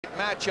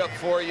matchup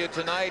for you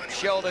tonight.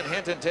 Sheldon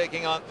Hinton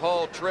taking on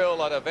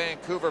Tryl out of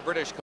Vancouver,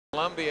 British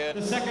Columbia.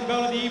 The second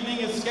bout of the evening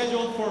is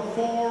scheduled for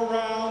 4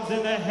 rounds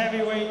in the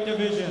heavyweight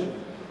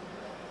division.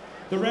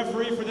 The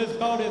referee for this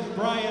bout is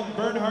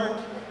Bernhardt.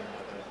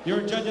 Your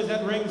judges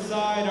at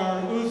ringside are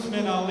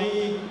Usman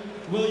Ali,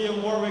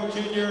 William Warwick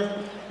Jr.,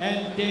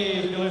 and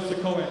Dave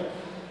Bilocerkowec.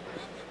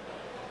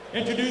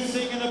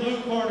 Introducing in the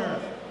blue corner,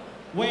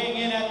 weighing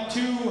in at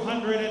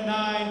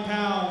 209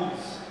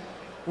 pounds,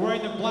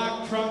 wearing the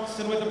black trunks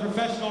and with a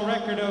professional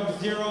record of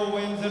 0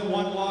 wins and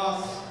 1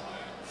 loss,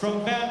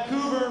 from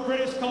Vancouver,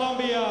 British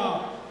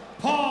Columbia,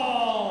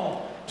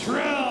 Tryl.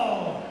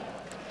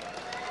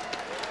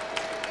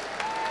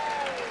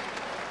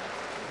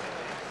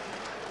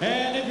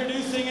 And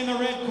introducing in the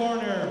red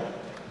corner,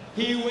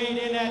 he weighed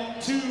in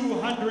at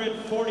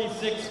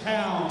 246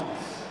 pounds,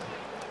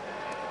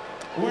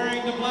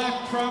 wearing the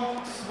black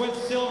trunks with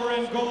silver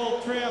and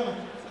gold trim,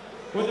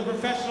 with a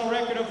professional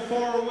record of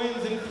 4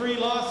 wins and 3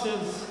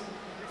 losses,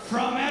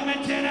 from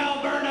Edmonton,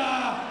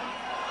 Alberta,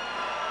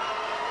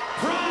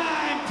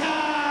 prime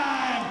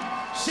time,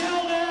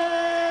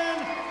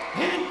 Sheldon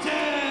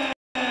Hinton.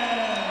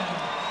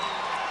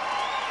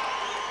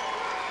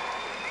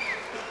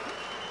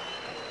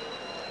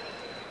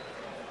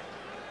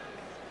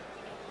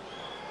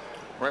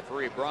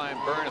 Referee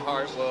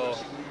Bernhardt will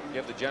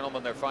give the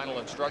gentlemen their final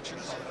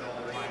instructions.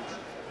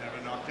 Have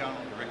a knockdown,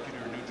 direct you to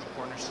your neutral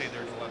corner, stay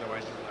there until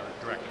otherwise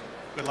directed.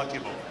 Good luck to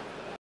you both.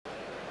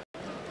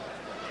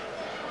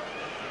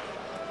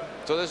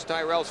 So this is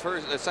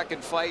Tryl's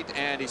second fight,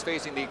 and he's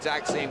facing the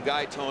exact same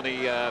guy,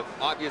 Tony.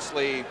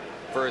 Obviously,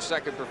 for a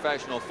second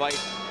professional fight,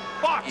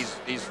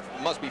 he's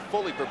must be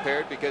fully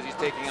prepared because he's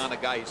taking on a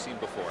guy he's seen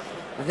before.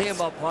 The thing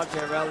about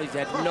Tryl, he's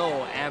had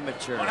no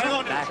amateur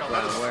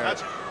background, where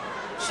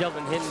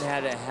Sheldon Hinton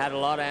had a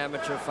lot of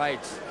amateur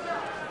fights.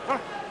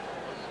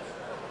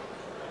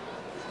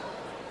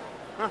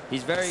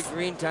 He's very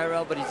green,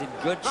 Tryl, but he's in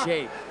good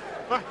shape.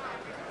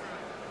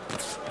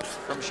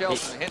 From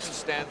Sheldon Hinton's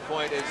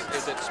standpoint,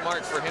 is it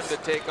smart for him to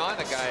take on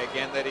a guy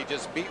again that he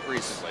just beat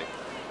recently?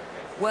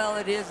 Well,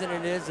 it is and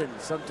it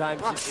isn't.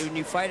 Sometimes when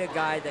you fight a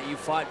guy that you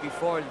fought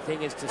before, the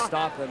thing is to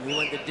stop him. He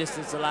went the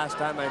distance the last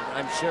time.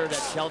 I'm sure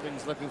that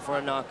Sheldon's looking for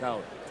a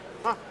knockout.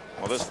 Well,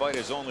 this fight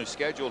is only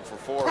scheduled for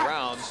 4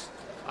 rounds.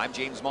 I'm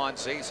James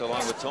Monsees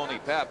along with Tony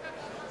Pep.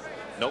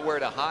 Nowhere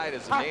to Hide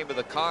is the name of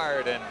the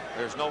card, and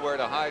there's nowhere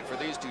to hide for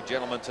these 2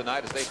 gentlemen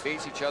tonight as they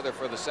face each other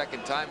for the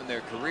second time in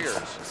their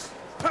careers.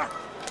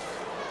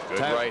 Good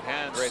right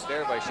hand right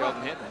there by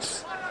Sheldon Hinton.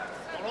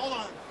 Hold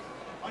on.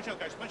 Punch out,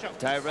 guys. Punch out.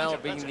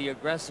 Tryl being the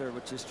aggressor,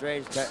 which is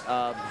strange.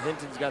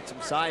 Hinton's got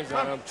some size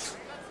on him.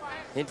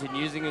 Hinton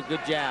using a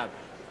good jab.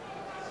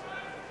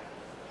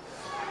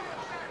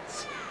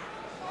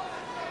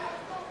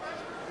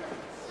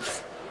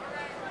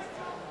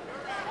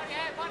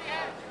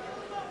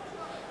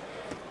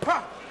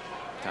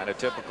 Kind of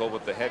typical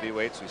with the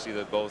heavyweights. We see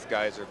that both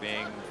guys are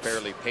being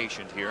fairly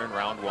patient here in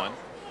round 1,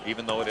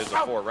 even though it is a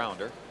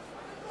 4-rounder.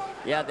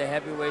 Yeah, the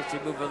heavyweights, they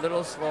move a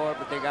little slower,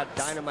 but they got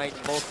dynamite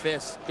in both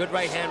fists. Good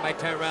right hand by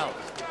Tryl.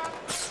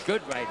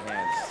 Good right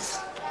hand.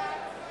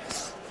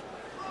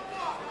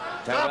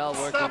 Tryl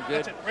working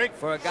good.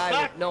 For a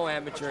guy with no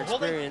amateur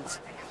experience,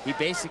 he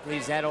basically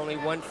has had only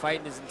 1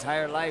 fight in his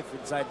entire life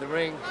inside the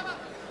ring,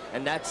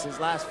 and that's his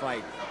last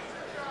fight.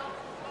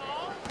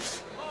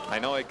 I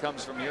know he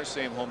comes from your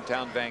same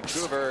hometown,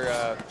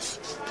 Vancouver.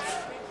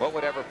 What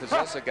would ever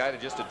possess a guy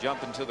to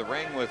jump into the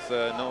ring with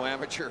no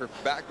amateur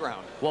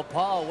background? Well,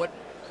 Paul,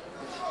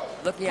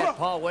 looking at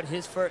Paul, what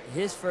his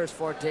first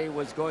forte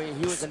was going,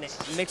 he was a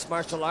mixed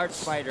martial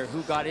arts fighter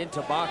who got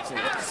into boxing.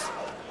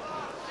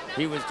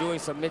 He was doing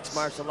some mixed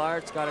martial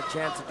arts, got a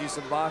chance to do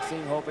some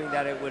boxing, hoping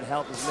that it would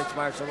help his mixed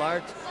martial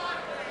arts.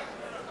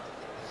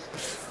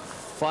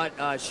 Fought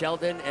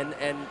Sheldon and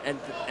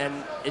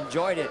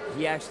enjoyed it.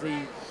 He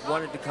actually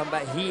wanted to come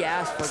back. He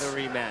asked for the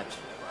rematch,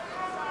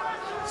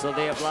 so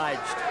they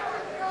obliged.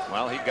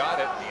 Well, he got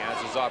it. He has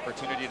his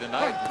opportunity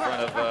tonight in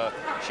front of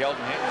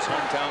Sheldon Hinton's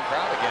hometown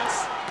crowd again.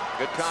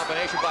 Good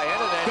combination by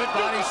Hinton. Good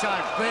body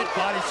shot. Good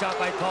body shot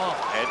by Paul.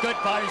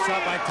 Good body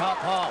shot by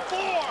Paul.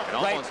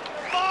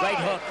 Right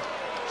hook.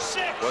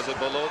 Was it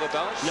below the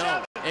belt?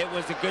 No, it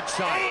was a good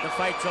shot. The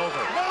fight's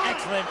over.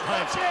 Excellent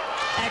punch.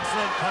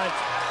 Excellent punch.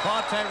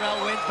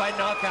 Tryl wins by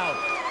knockout.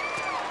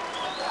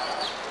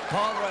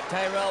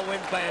 Tryl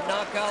wins by a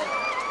knockout.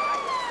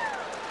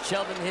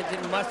 Sheldon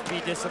Hinton must be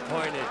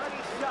disappointed.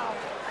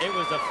 It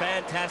was a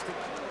fantastic,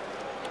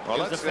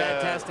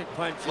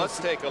 punch. Let's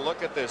take a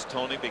look at this,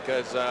 Tony,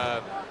 because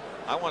I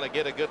want to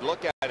get a good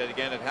look at it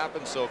again. It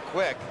happened so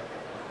quick.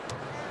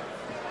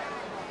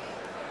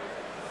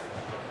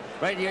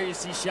 Right here you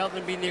see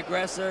Sheldon being the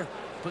aggressor,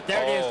 but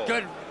there it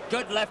is.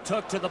 Good left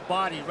hook to the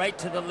body, right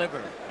to the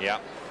liver. Yeah.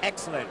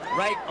 Excellent,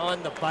 right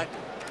on the button.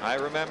 I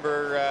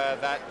remember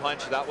that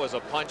punch. That was a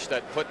punch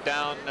that put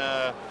down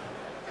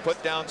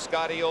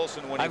Scotty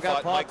Olsen when he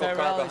fought Michael Tryl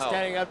Carvajal. is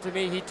standing up to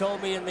me. He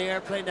told me in the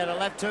airplane that a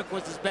left hook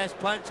was his best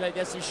punch. I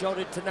guess he showed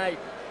it tonight.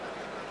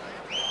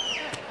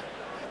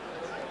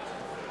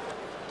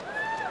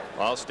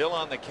 Well, still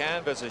on the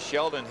canvas is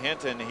Sheldon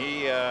Hinton.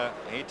 He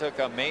took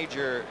a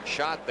major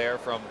shot there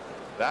from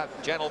that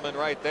gentleman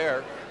right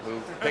there,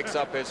 who picks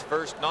up his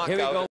first knockout. Here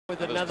we go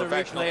with of his another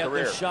professional replay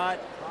career. of the shot.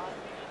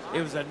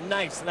 It was a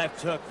nice left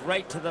hook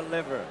right to the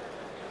liver.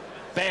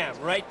 Bam,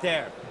 right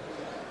there.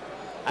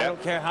 I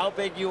don't care how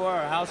big you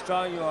are or how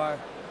strong you are,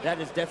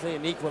 that is definitely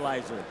an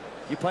equalizer.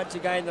 You punch a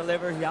guy in the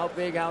liver, how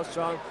big, how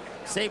strong.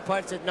 Same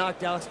punch that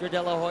knocked Oscar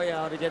De La Hoya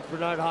out against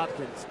Bernard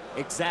Hopkins.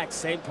 Exact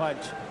same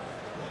punch.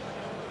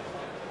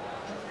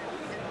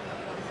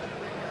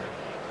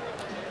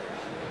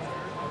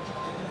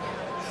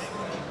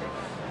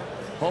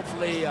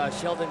 Hopefully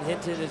Sheldon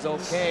Hinton is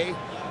okay.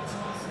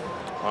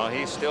 Well,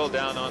 he's still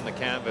down on the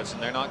canvas,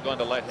 and they're not going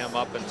to let him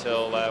up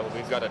until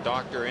we've got a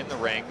doctor in the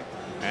ring,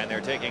 and they're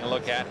taking a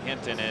look at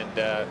Hinton,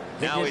 and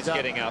now he's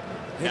getting up.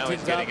 Now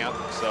he's getting up,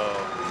 so.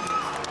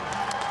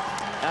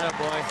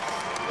 Attaboy.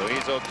 So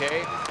he's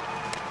okay.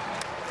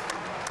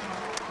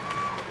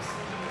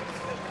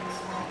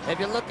 If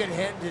you look at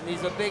Hinton,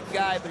 he's a big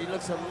guy, but he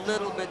looks a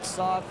little bit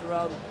soft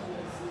around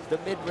the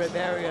midrib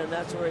area, and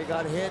that's where he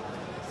got hit.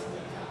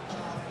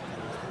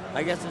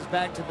 I guess it's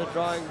back to the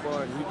drawing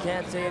board. He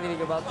can't say anything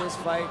about this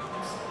fight.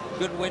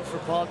 Good win for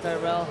Paul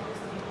Tyrell.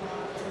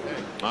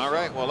 All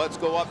right, well, let's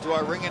go up to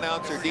our ring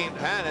announcer, Dean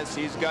Panis.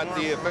 He's got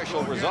the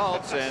official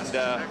results, and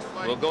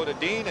we'll go to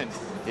Dean, and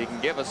he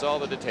can give us all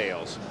the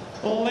details.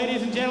 Well,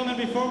 ladies and gentlemen,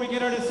 before we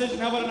get our decision,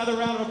 how about another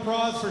round of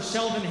applause for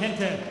Sheldon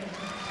Hinton?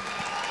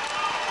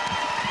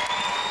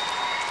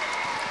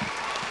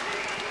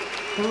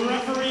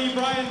 Referee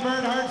Brian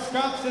Bernhardt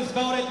stops this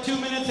bout at 2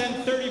 minutes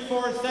and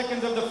 34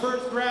 seconds of the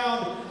first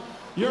round.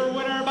 Your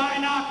winner by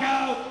knockout.